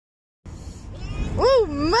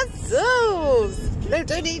muscles. No,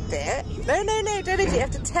 don't eat it. No, no, no, don't eat it. You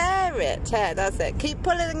have to tear it. Tear, that's it. Keep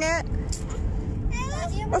pulling it.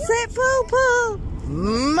 That's it. Pull, pull.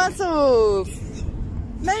 Muscles.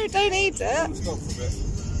 No, don't eat it.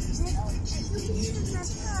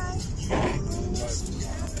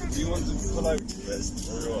 Do you want to pull over the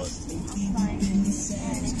best or yours?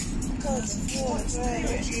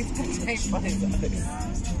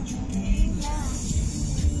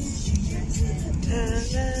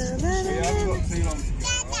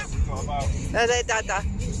 No, no, da, da.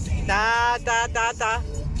 Da, da, da, da.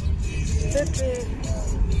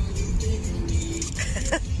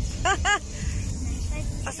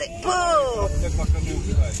 That's it, pull!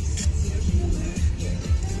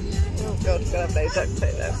 Oh God, I'm gonna have no duct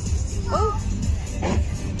tape there. Oh!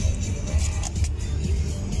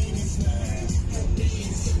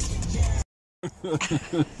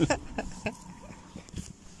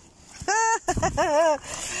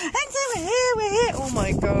 And so we're here. Oh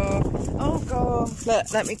my God. Oh God.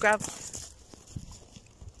 Look, let me grab.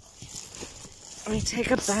 Let me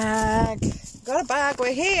take a bag. Got a bag,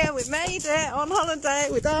 we're here, we've made it on holiday,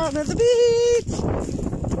 we're down at the beach.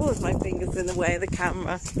 Oh, my finger's in the way of the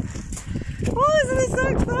camera. Oh, isn't it so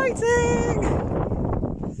exciting?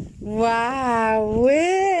 Wow,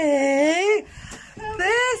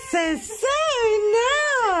 this is so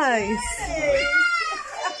nice.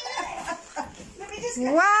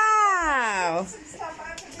 Wow.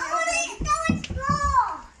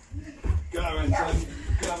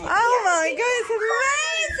 Oh my God, it's amazing!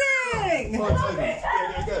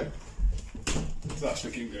 Go. That's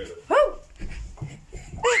looking good. Oh.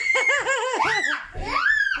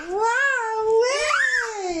 Wow!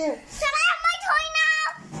 Should I have my toy now?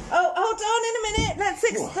 Oh, hold on in a minute. Let's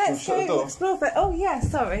go explore it. Oh yeah,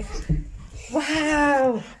 sorry.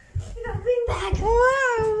 Wow!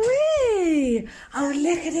 Wow-wee! Oh,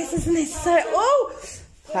 look at this, isn't it so... Oh!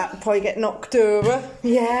 That'll probably get knocked over.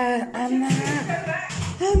 Yeah, and that.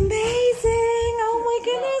 Amazing! Oh my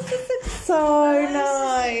goodness, this is so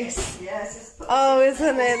nice. Oh,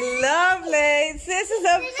 isn't it lovely? This is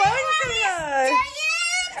a bungalow.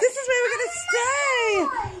 This is where we're going to stay.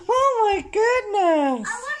 Oh my goodness. I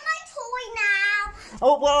want my toy now.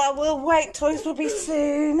 Oh, well, I will wait. Toys will be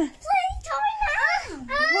soon. Please, toy now.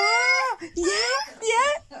 Wow.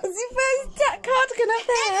 Yeah. Is your first cardigan up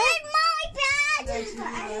there? This is my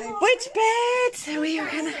bed. Which bed? So we are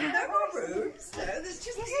going to have... No more rooms. No, there's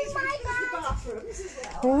just This is my bed. bathrooms as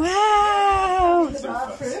well. Wow. The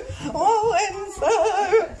bathroom. Oh, Enzo.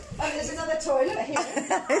 And there's another toilet here.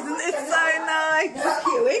 Isn't it so nice?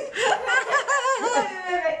 Queuing.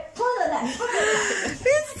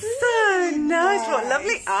 It's so nice. What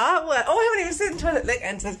lovely artwork. Oh, I haven't even seen the toilet. Look,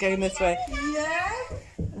 Enzo's going this way. Yeah.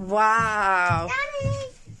 Wow.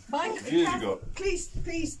 Mike,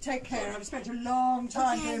 please take care. I've spent a long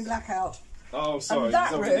time doing blackout. Oh, sorry. And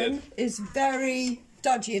that room is very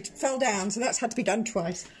dodgy. It fell down, so that's had to be done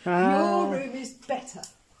twice. Ah. Your room is better.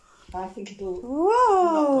 I think it'll...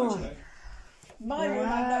 Whoa. My room,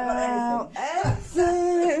 I've not got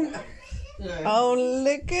anything. Enzo. Oh,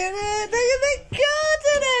 look at it. Look at the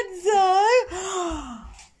garden, Enzo.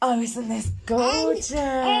 Oh, isn't this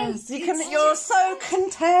gorgeous? You're so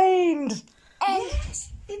contained.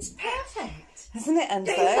 Yes, it's perfect. Isn't it,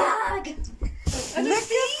 Enzo? And Look at that,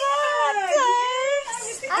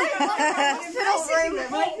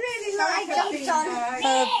 I really like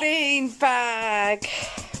a bean bag.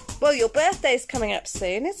 Well, your birthday's coming up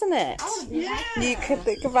soon, isn't it? Oh, yeah. You could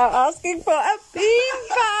think about asking for a bean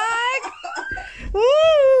bag.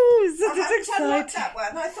 Ooh, so I this is haven't unlocked exciting. that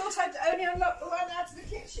one. I thought I'd only unlock the one out of the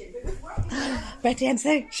kitchen. Ready,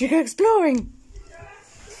 Enzo? Should we go exploring?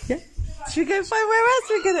 Yeah. Should we go find where else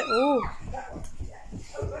we're gonna? Oh.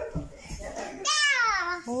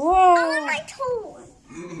 Yeah. Whoa. I want my toy.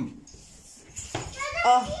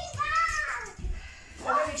 Oh. I've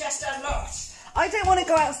only just unlocked. I don't want to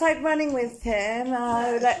go outside running with him.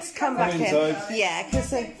 No, let's come back in. Inside. Yeah, because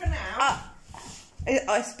For now.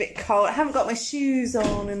 it's a bit cold. I haven't got my shoes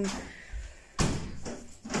on and.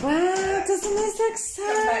 Wow, doesn't this look so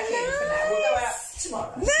Come back in for now. We'll go out nice?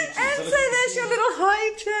 tomorrow. Look, Enzo, there's your little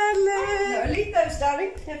high chair, look. No, leave those,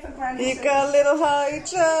 darling. They're for Granny. You got a little high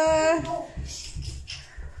chair.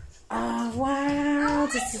 Oh, wow.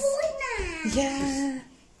 This is, yeah.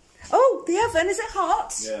 Oh, the oven, is it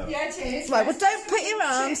hot? Yeah. Yeah, it is. Right, well, don't put your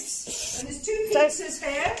arms. Chips. And there's 2 Don't- pizzas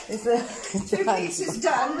here. Is there? 2 pizzas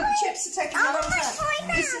done, but the chips are taking a long time.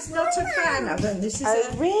 This is not a fan oven. This is Oh,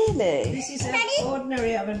 really? this is an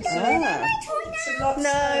ordinary oven. So Ah. it's a lot No,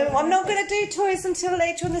 slower. I'm not going to do toys until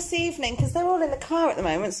later on this evening because they're all in the car at the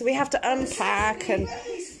moment, so we have to unpack and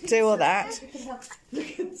do all that. Look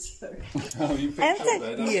at Enzo. Oh, you picked up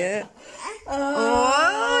there, don't you? Yeah.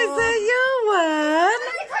 Oh, is that your one?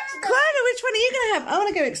 Clara, which one are you going to have? I want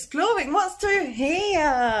to go exploring. What's through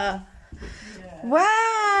here?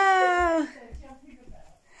 Wow.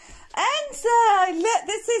 Enzo, look,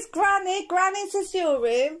 this is Granny. Granny's is your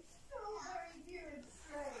room.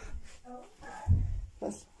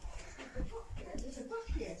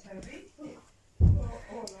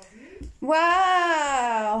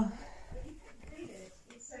 Wow.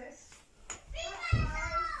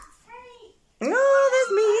 Oh,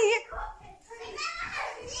 there's me.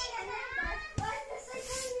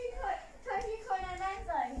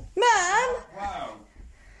 Mum, Wow.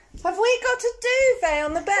 have we got a duvet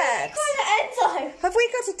on the bed? Have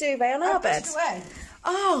we got a duvet on our bed?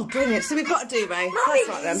 Oh, brilliant. So we've got a duvet. That's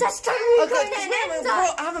right then. Oh, good, 'cause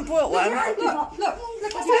I haven't brought one. Look.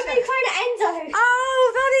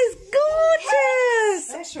 Oh, that is gorgeous.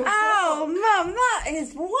 Special Oh, Mum, that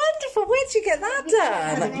is wonderful. Where'd you get that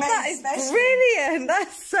done? Made That is special. brilliant.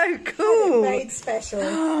 That's so cool. Made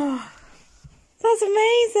special. That's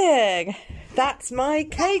amazing. That's my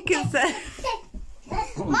cake, is it?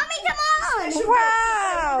 Mommy, come on!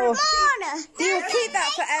 Wow. Come on! You'll keep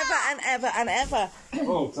that forever and ever and ever.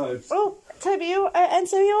 Oh, Toad. Oh, Toby,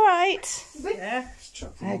 Enzo, you all right? Yeah.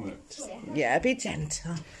 Chuck them on it. Yeah, be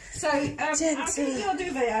gentle. So, I'll Gentle. get your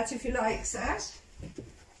duvet out if you like, Sash.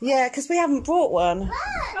 Yeah, because we haven't brought one.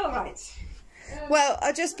 All right. Well,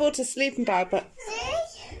 I just bought a sleeping bag, but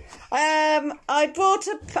I bought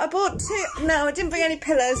two. No, I didn't bring any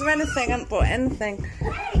pillows or anything. I haven't bought anything.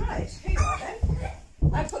 Right, here you are then.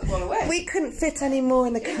 I put them all away. We couldn't fit any more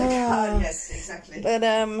in the car. Yes, exactly. But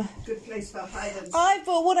Good place for hide and I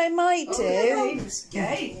thought what I might do.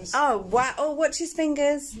 Games. Oh wow! Oh, watch his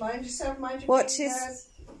fingers. Mind yourself, mind your Watch fingers.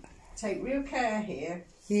 Take real care here,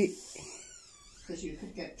 You. because you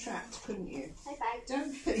could get trapped, couldn't you?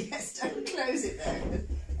 Don't close it though.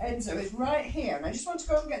 Enzo is right here, and I just want to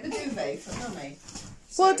go and get the duvet for Mummy.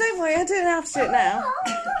 Well, don't worry. I don't have to do it now.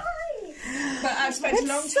 But I've spent a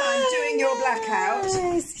long It's time so doing your blackout. nice.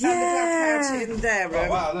 And the blackout Yeah. in their Oh, room,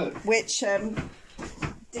 wow, look. which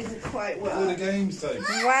didn't quite All the work. games, Toad.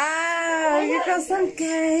 Wow! You got some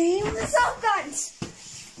games.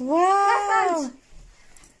 Wow!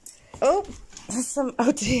 Oh, there's some.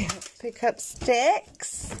 Oh dear! Pick up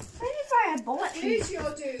sticks. Here's your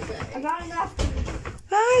duvet.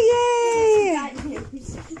 Oh yay!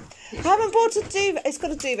 I haven't bought a duvet. It's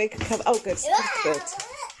got a duvet cover. Oh good. That's good.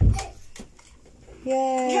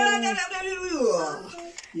 Yay!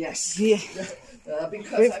 Yes. Yeah.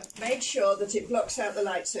 Because I've made sure that it blocks out the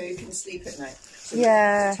light so you can sleep at night. So you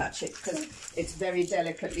Yeah. don't touch it because it's very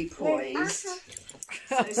delicately poised.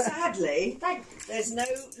 So sadly, there's no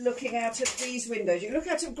looking out of these windows. You look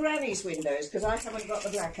out of Granny's windows because I haven't got the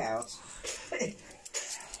blackout.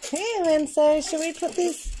 Here, and so shall we put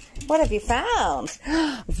these? What have you found?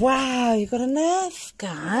 Wow! You got a Nerf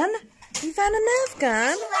gun. You found a Nerf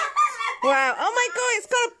gun? Wow! Oh my God! It's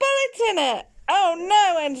got a bullet in it. Oh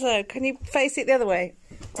no, Enzo! Can you face it the other way?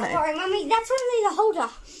 Sorry, Mummy, that's only the holder.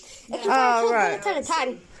 It can Oh, only right. at a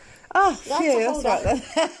time. Oh, That's phew, a that's holder. right then.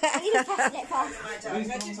 I need to test it first. My darling,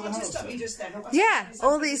 I didn't want to stop you just then. Yeah,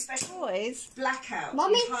 all these toys. Blackout.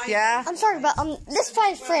 Mummy? behind Yeah. I'm sorry, but this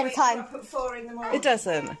plays you. free at a Wait, time. I put 4 in the morning. It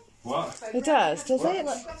doesn't. What? It does it? Even at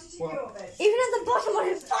the bottom when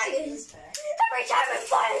it fires. Every time it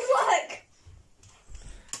fires, look!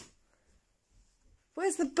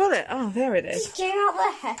 Where's the bullet? Oh, there it is. It came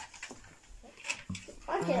out there.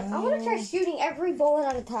 Okay, I want to try shooting every bullet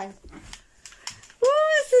at a time.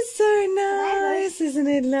 Oh, this is so nice, isn't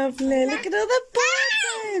it lovely? Look at all the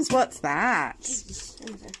buttons. What's that?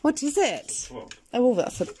 What is it? What? Oh,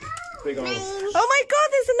 that's a... Big old... Oh my God,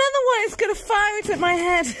 there's another one. It's going to fire it at my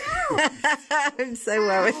head. I'm so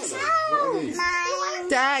worried. What are these?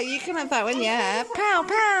 Dad, you can have that one, yeah. Pow,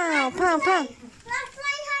 pow, pow, pow. Let's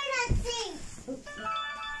play hide and seek.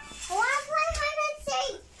 I want to play hide and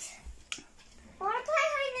seek. I want to play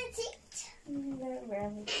hide and seek.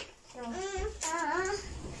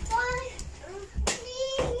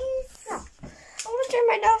 Please. I want to turn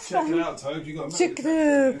my nose Check it out, Toad. You got a Check magic it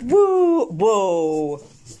out. pack Whoa, whoa.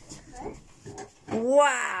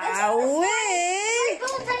 Wow.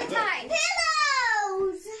 Pillows at a time.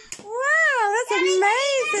 Pillows. Wow, that's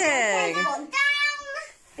amazing. Down.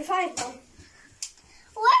 If I fall.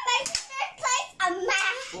 We're making this place a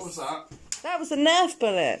mess. What was that? That was a Nerf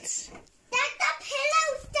bullet. Get the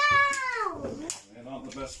pillows down. They aren't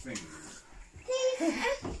the best things. Please.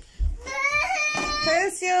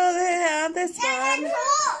 Who's this one?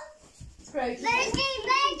 It's great. Reggie.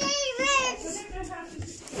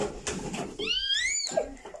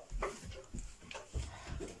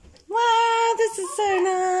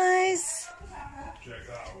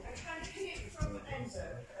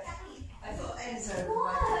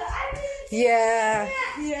 Yeah.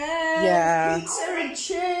 Yeah. Pizza and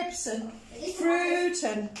chips and fruit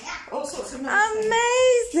and all sorts of nice things.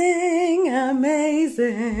 Amazing,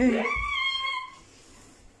 amazing.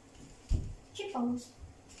 Chip bones.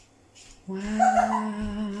 Wow.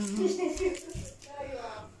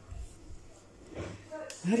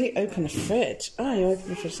 How do you open a fridge? Oh, you open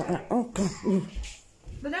the fridge like that. Oh, God. Ooh.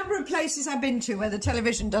 The number of places I've been to where the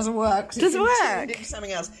television doesn't work. Does it work? Into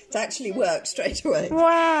something else. It's actually worked straight away.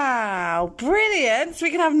 Wow, brilliant. So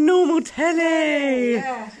we can have normal telly.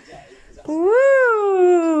 Yeah.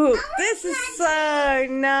 Woo! This is so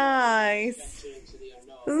nice.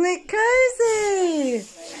 Isn't it cozy?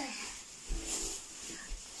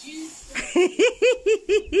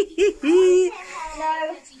 No,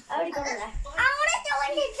 I already got there. I want to go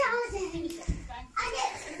in the garden.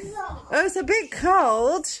 Oh, it's a bit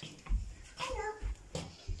cold. Hello.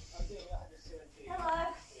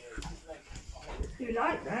 You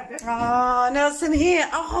like that? Oh, Nelson here.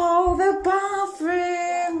 Oh, the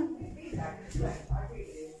bathroom.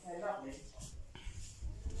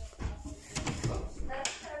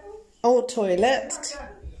 Oh, toilet.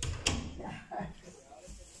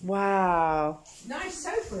 Wow. Nice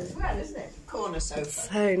sofa as well, isn't it? Corner sofa.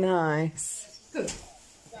 So nice. Good.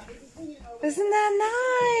 Isn't that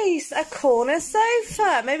nice? A corner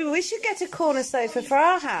sofa. Maybe we should get a corner sofa for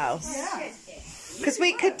our house. Yeah. Because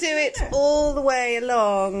we could do it all the way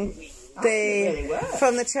along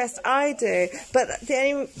from the chest I do. But the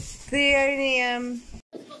only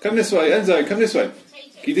Come this way, Enzo, come this way.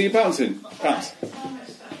 Can you do your bouncing? Bounce.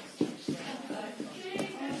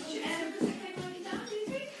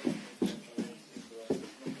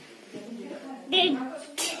 Pink.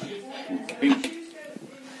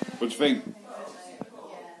 What do you think?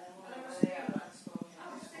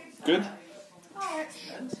 Good?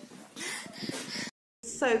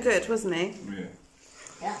 so good, wasn't he? Yeah.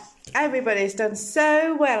 Yeah. Everybody's done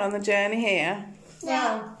so well on the journey here.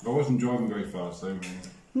 Yeah. I wasn't driving very fast, though.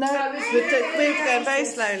 No, we were going very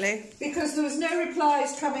slowly. Because there was no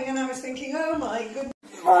replies coming and I was thinking, oh my goodness.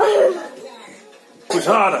 Push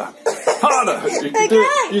harder! Harder! You can do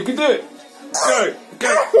it! You can do it! Go!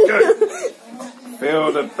 Go! Go!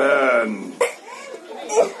 Feel the burn.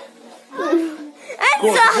 Go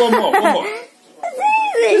on, just one more, one more.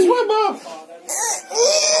 Just one more. Hey.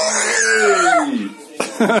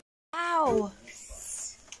 Ow!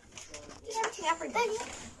 Don't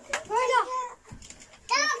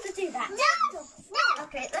have to do that. No.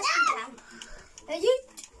 Okay, let's do that. Are you?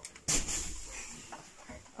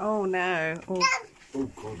 Oh no. Oh. Oh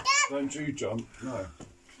God, don't you jump, no.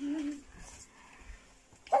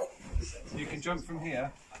 You can jump from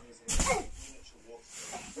here.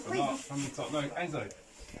 But not from the top. No, Enzo,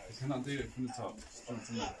 you cannot do it from the top. Just jump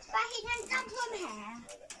from there. But he can jump from here.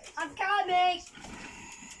 I'm coming.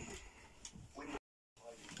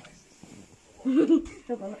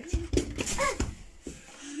 Brother,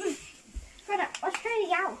 let's try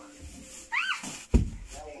it out.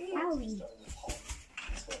 Owie.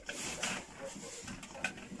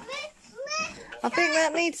 I think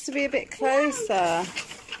that needs to be a bit closer.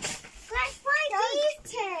 Let's find these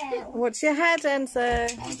two. Watch your head,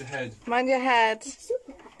 Enzo. Mind your head. Mind your head.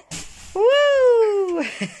 Woo! Yeah,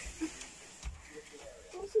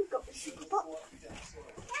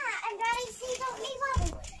 and Daddy, see, don't leave up.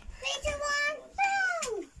 3, 2, 1,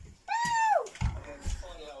 boom!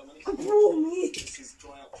 Boom!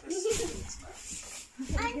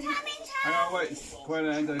 I'm coming, Hang on, wait. Go on,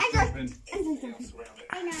 Enzo's jumping.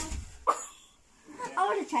 I know. I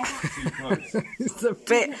want to try that. Too close. It's a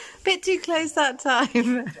bit too close that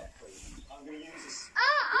time.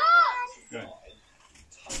 Go.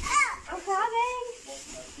 I'm coming.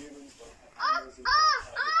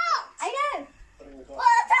 I know.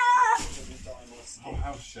 Water! Oh,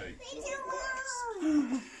 house shake. 3, 2,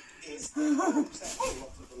 1.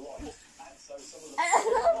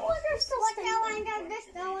 Water's going, I'm just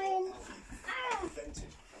going.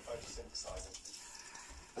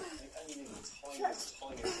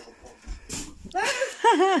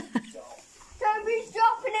 Don't be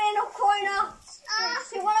dropping in a corner.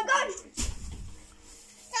 You want to go?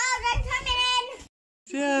 Stop, I'm coming in.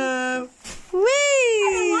 Jump. I'm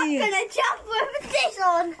Whee! not going to jump with this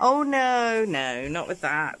on. Oh no, no, not with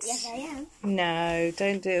that. Yes, I am. No,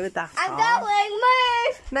 don't do it with that I'm arm. going.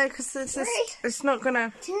 Move. No, because it's not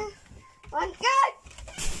gonna. 2, 1, go.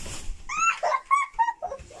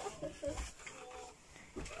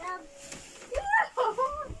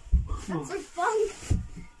 That's so fun.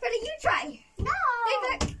 Ready, you try. No.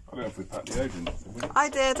 I don't know if we packed the oven. I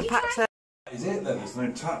did. I packed it. Is it then? There's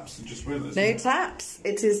no taps, just wheelers. No taps.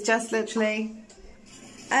 It is just literally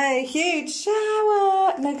A huge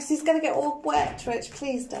shower. No, because he's going to get all wet, Rich.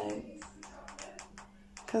 Please don't.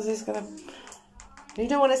 Because he's going to... You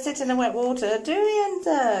don't want to sit in the wet water, do you,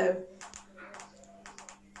 Enzo?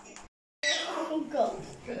 Oh, God.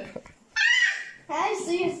 I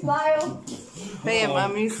see you smile. Here,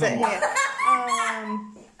 Mum, you sit here.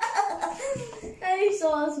 I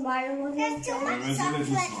saw a smile. There's too much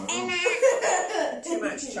chocolate in it. Too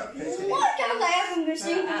much chocolate. What can I have a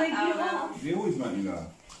machine to make you laugh? They always make me laugh.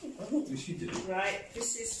 Yes, you do. Right,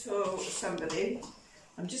 this is for somebody.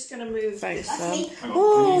 I'm just going to move Thanks, this. Mum. Hang on,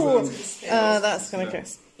 Oh, can you that's going to go.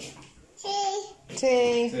 Tea.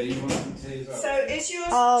 Tea. So you want some tea as well? So is yours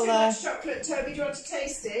I'll, too much chocolate, Toby? Do you want to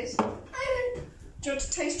taste it? Do you want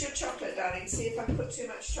to taste your chocolate, darling? See if I put too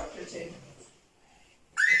much chocolate in.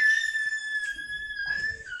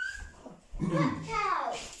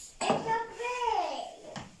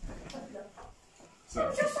 It's a So,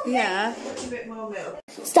 Yeah. Put a bit more milk.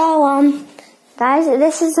 So, guys,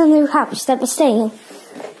 this is the new house that we're staying in.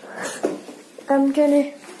 I'm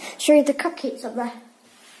gonna show you the cupcakes up there.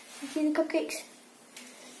 You see the cupcakes?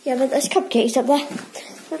 Yeah, but there's cupcakes up there.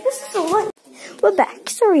 So this is the one. We're back.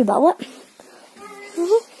 Sorry about that.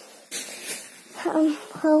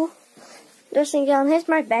 Well, dressing down. Here's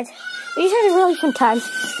my bed. We just had a really fun time.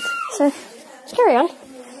 So, let's carry on.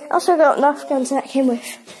 Also got enough guns that came with.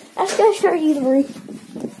 Let's go show you the room.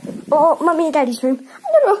 Or Mummy and Daddy's room.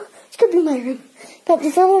 I don't know. This could be my room. But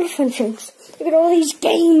there's a lot of fun things. Look at all these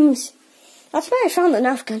games. That's where I found the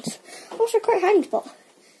Nerf guns. Also quite hiding spot.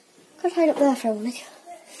 Could hide up there if I wanted.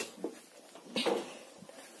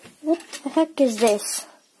 What the heck is this?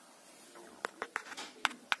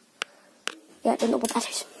 Yeah, I don't know what that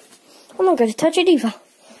is. I'm not going to touch it either.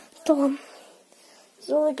 So, this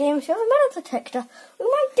is all the games. You have a metal detector. We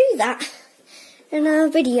might do that in a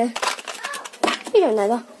video. You don't know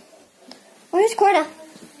that. Oh, here's Quetta.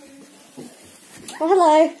 Oh,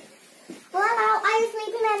 hello. Well, hello, are you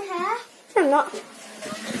sleeping in here? I'm not.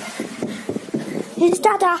 Here's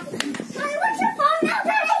Dada. Hey, what's your phone now,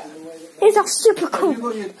 Daddy? Here's our super cool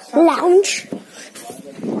lounge. I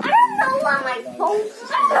don't know where my phone is. I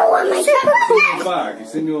don't know where my your bag.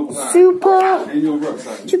 It's in your bag. Super, In your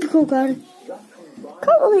rucksack. super cool garden.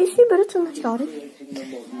 Can't really see, but it's a nice garden. Maybe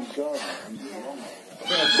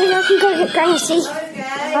I can go get Granny see.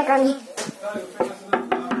 Hi, Granny.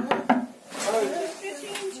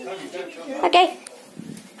 Okay.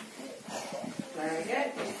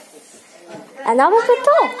 And that was the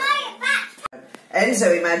door.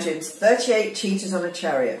 Enzo imagines 38 cheetahs on a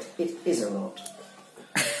chariot. It is a lot.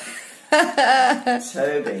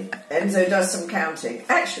 Toby. Enzo does some counting.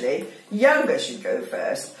 Actually, younger should go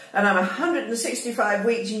first. And I'm 165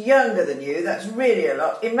 weeks younger than you. That's really a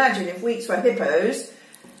lot. Imagine if weeks were hippos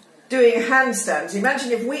doing handstands.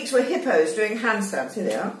 Imagine if weeks were hippos doing handstands. Here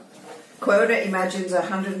they are. Quota imagines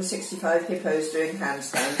 165 hippos doing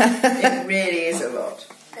handstands. It really is a lot.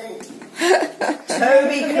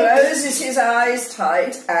 Toby closes his eyes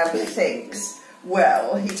tight and thinks.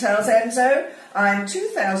 Well, he tells Enzo, I'm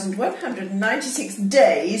 2,196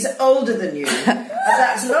 days older than you. And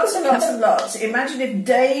that's lots and lots and lots. Imagine if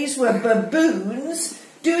days were baboons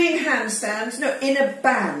doing handstands. No, in a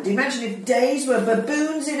band. Imagine if days were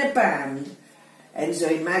baboons in a band. Enzo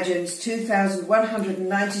imagines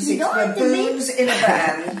 2,196 baboons in a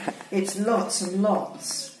band. It's lots and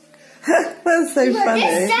lots. That's so funny.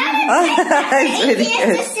 It's really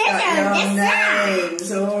good. Got your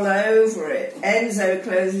names all over it. Enzo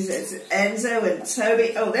closes it. Enzo and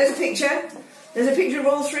Toby. Oh, there's a picture. There's a picture of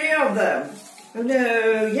all three of them. Oh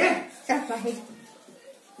no, yeah.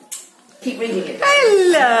 Keep reading it.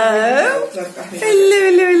 Hello. Hello,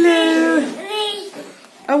 hello, hello.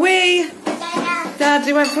 A wee.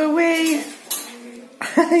 Daddy went for a wee.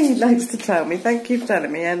 He likes to tell me. Thank you for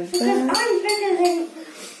telling me, Enzo. Because I'm bigger than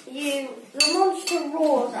you. The monster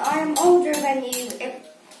roars. I am older than you. It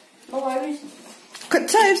blows.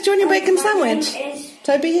 Toast, do you want your bacon sandwich? Is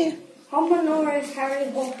Toby here. Homonorous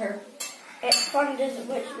Harry Potter. It thunders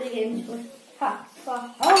which begins with ha for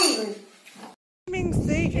hungry. Swimming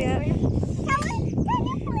suit, yeah.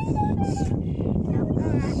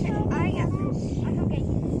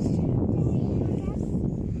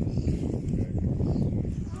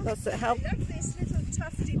 Does it help? I love this little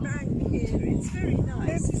tufty bank here. It's very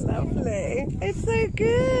nice. It's lovely. It's so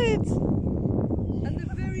good. And the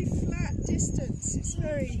very flat distance. It's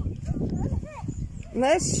very...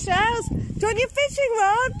 Nice shells. Do you want your fishing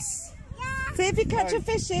rods? Yeah. See if you catch a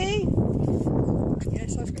fishy.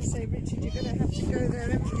 Yes, I was going to say, Richard, you're going to have to go there.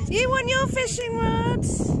 Everybody's... You want your fishing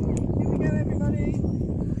rods? Here we go, everybody.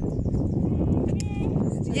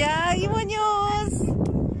 Yeah, you want yours?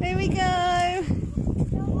 Here we go.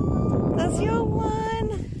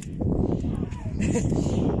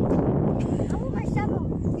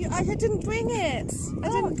 I didn't bring it. I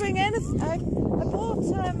didn't bring anything. I bought,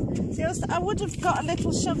 I would have got a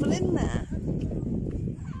little shovel in there.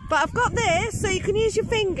 But I've got this, so you can use your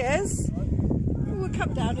fingers. We'll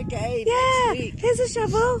come down again Yeah, next week. here's a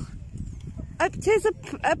shovel. Here's a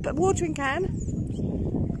watering can.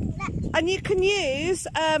 And you can use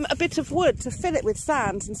a bit of wood to fill it with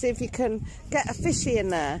sand and see if you can get a fishy in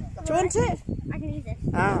there. Do you want it? I can use this.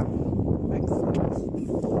 Ah, excellent.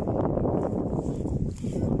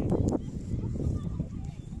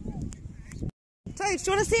 Toads,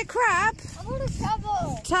 do you want to see a crab? I want a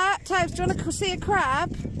shovel. Toads, do you want to see a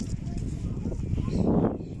crab?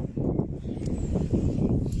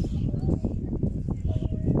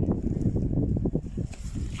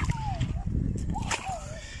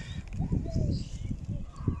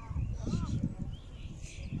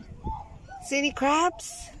 See any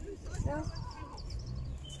crabs? No.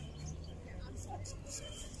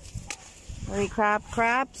 Any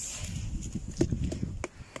crabs?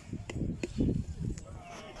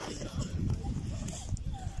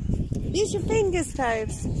 Use your fingers,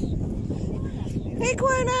 Toads. Hey,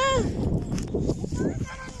 Iguana!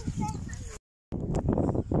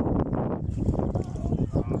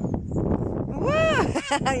 Woo!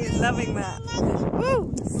 You're loving that.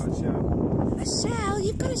 Woo! A shell?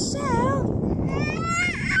 You've got a shell?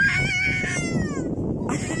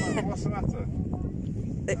 What's the matter?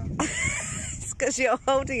 It's because you're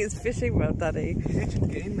holding his fishing rod, Daddy. He's itching to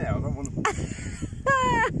get in there. I don't want to.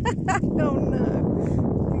 Oh no.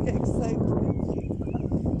 I'm getting excited.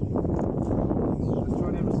 Let's try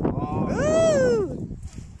and have a small. Ooh!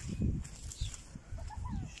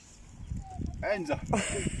 Enzo!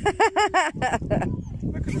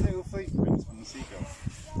 Look at the little footprints from the seagull.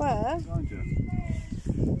 Where? Behind you.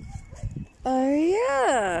 Oh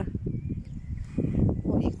yeah.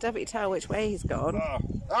 Well, you can definitely tell which way he's gone.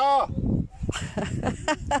 Ah!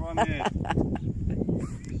 Come on here.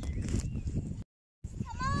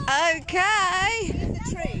 Okay. In the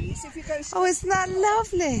trees, if you go Oh, isn't that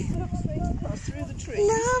lovely? straight across through the trees.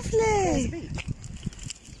 Lovely.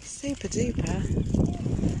 Super duper.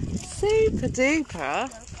 Super duper.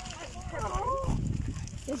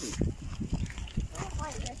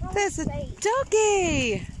 There's a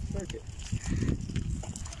doggy.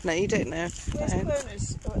 No, you don't know. Where's No.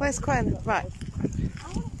 Berners? Where's Quen? Right.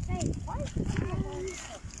 No.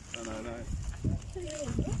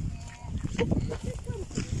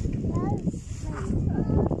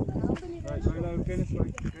 Right, so no, finish,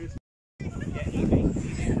 right.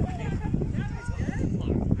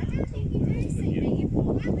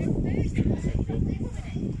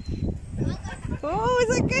 Oh, is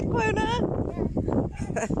that good, Quona?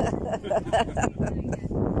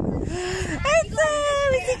 Enzo,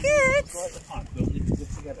 is it good?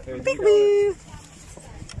 Big move.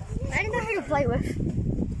 I don't know who to play with.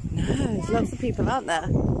 No, there's lots of people, aren't there?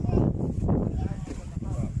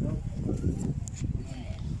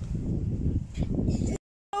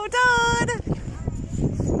 Hold on.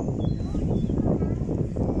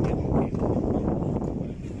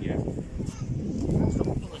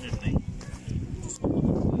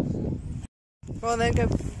 Go on then, go.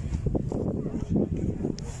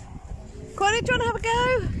 Connie, do you want to have a go?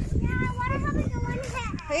 Yeah, I want to have a go in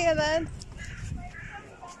there. Here then.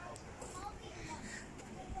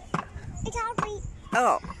 I can't reach.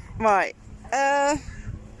 Oh, right. I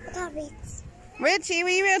can't reach. Richie, were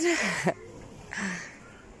you able to...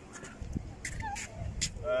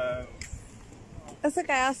 That's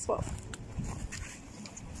okay, I'll swap.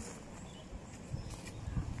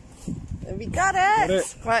 Have you got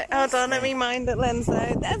it? Right, hold on, let me mind that lens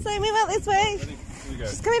though. That's it, move out this way. Ready? Here we go.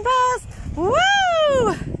 She's coming past.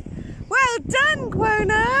 Woo! Well done,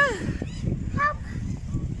 Quona.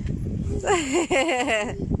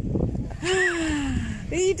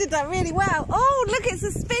 You did that really well. Oh, look, it's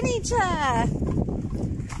a spinny chair.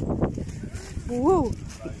 Woo.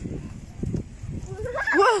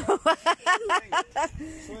 Whoa!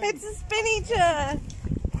 It's a spinny chair.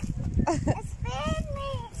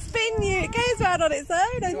 Spin you. It goes round on its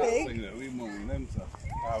own, I think. We want them to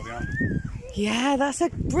power the handle. Yeah, that's a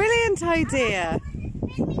brilliant idea.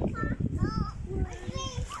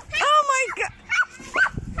 Oh my god!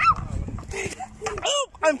 Oh,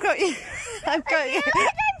 I've got you. I've got you.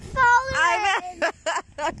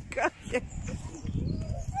 I've got you.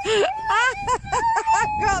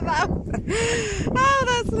 I've got that. Oh,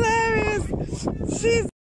 that's hilarious. She's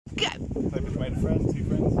good. They've just made a friend, 2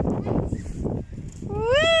 friends. Woo!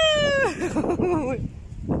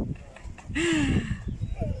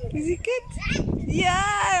 Is he good?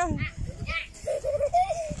 Yeah!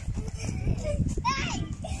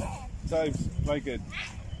 So, very good.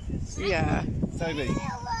 Yeah. Toby.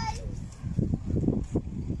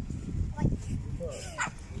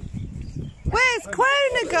 Where's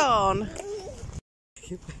Quona gone?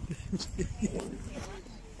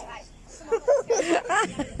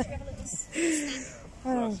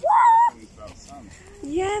 Oh.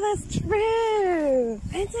 Yeah, that's true.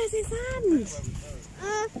 It's sand.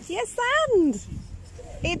 Yes, sand.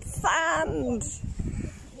 It's sand.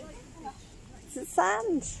 It's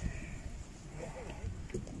sand.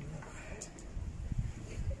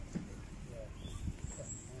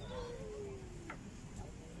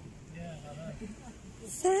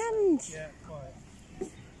 Sand.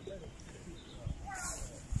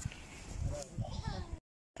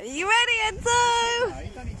 Are you ready, Enzo?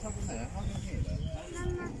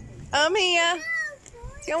 I'm here.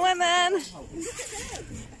 Go on then.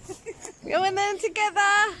 Go on then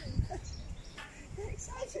together.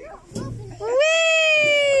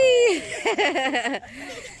 Whee!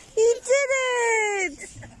 You did it!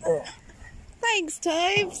 Thanks,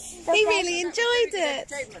 Tobes. He really enjoyed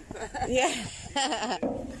it. Yeah.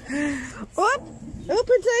 Whoop! Up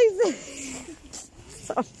a daisy.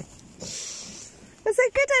 Sorry. Was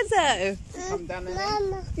it good, Enzo? Come down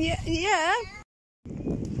there. Yeah, yeah.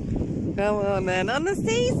 Come on then, on the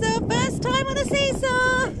seesaw. First time on the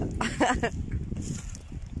seesaw.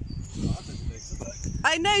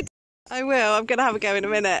 I know. I will. I'm going to have a go in a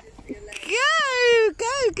minute. Go,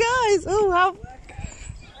 go, guys. Oh, how.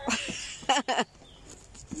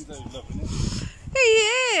 He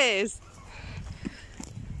is.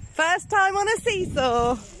 First time on a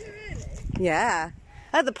seesaw. Yeah,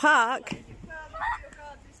 at the park.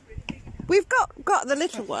 We've got the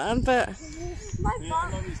little one, but My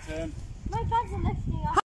bags are lifting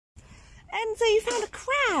up. Enzo, you found a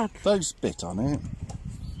crab. Don't spit on it.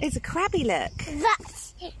 It's a crabby look.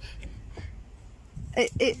 That's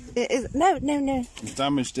It is. No. It's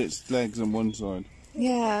damaged its legs on one side.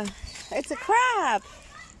 Yeah, it's a crab.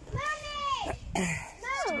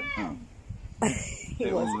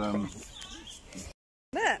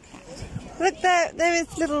 no. Look there. There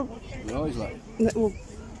is little. Eyes like little.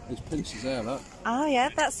 his pincers there, look. Oh yeah,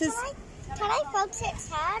 that's his. Can I focus its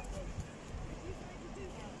head?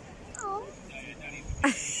 Oh.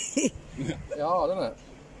 Yeah, hard, isn't it?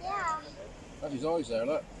 Yeah. That's his eyes there,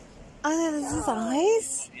 look. Oh, there's his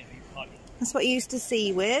eyes. That's what he used to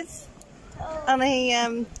sea with. And he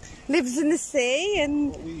lives in the sea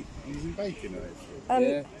and. He's in bacon, isn't it?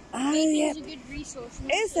 Yeah. Oh yeah. It's a good resource.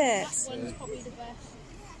 Is it? That one's probably the best.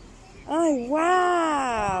 Oh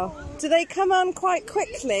wow! Do they come on quite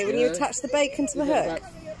quickly when you attach the bacon to the hook?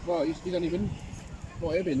 Well, he's only been.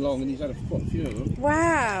 Well, he's been long and he's had quite a few of them.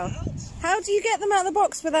 Wow! How do you get them out of the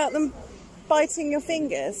box without them biting your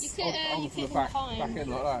fingers? Over for the back end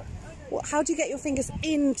like that. What, how do you get your fingers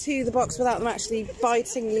into the box without them actually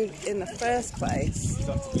biting you in the first place?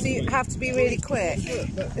 Do you have to be really quick?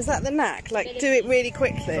 Is that the knack? Like, do it really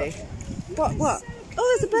quickly? What?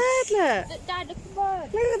 Oh, there's a bird, look! Dad, look at the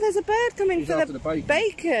bird. Look, there's a bird coming He's for after the the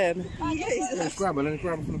bacon. Just grab one and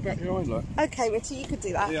grab one from the back behind, like. Okay, Richie, you could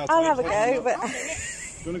do that. Yeah, I'll have a go, but... Do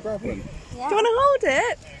you want to grab one? Do you want to hold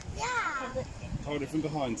it? Yeah. Hold it from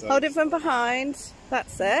behind, so. Hold it from behind.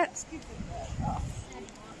 That's it.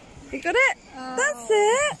 You got it? That's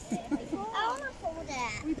it. I want to hold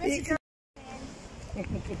it.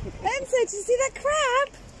 Enzo, did you see that crab?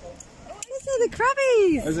 These are the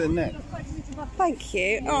crabbies. Is it a net? Thank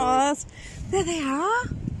you. Oh, there they are.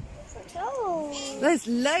 Oh. There's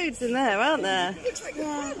loads in there, aren't there?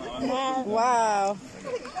 Yeah. Wow.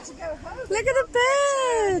 Look at the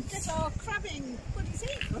birds. Get our crabbing. What do you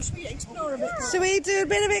think? Or should we explore a bit more? Shall we do a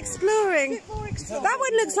bit of exploring? That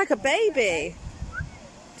one looks like a baby.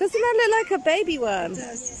 Doesn't that look like a baby one? It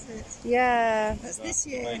does, doesn't it? Yeah. That's this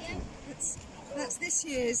year. That's this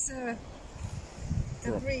year's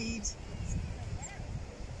breed.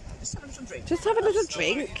 Just have a little drink. Just have a little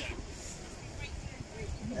drink.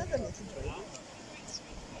 Another little drink.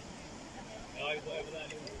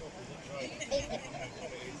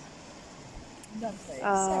 Lovely. So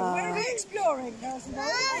where are we exploring, girls and boys?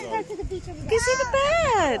 Let's go to the beach over You can see the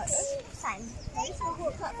birds. We'll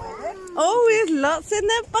walk that way then. Oh, there's lots in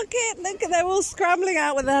their bucket. Look, they're all scrambling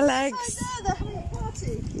out with their legs. Oh, they're having a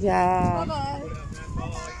party. Yeah. Bye-bye.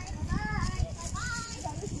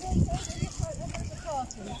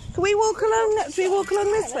 Can we walk along? Should we walk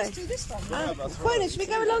along this way? Let's do this one. Quona, should we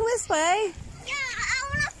go along this way? Yeah, I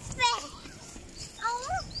want to fish. I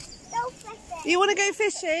want to go fishing. You want to go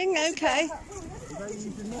fishing? Okay.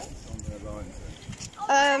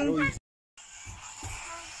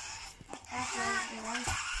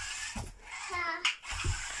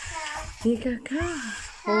 You go.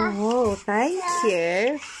 Oh, thank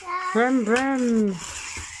you. Brum brum.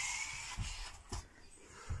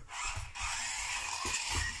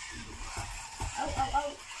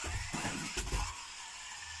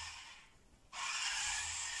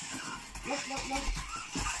 It's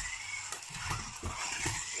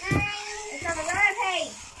on the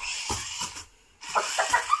rampage.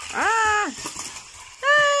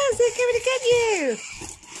 Is it going to get you?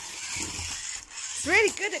 It's really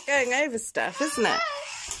good at going over stuff, isn't it?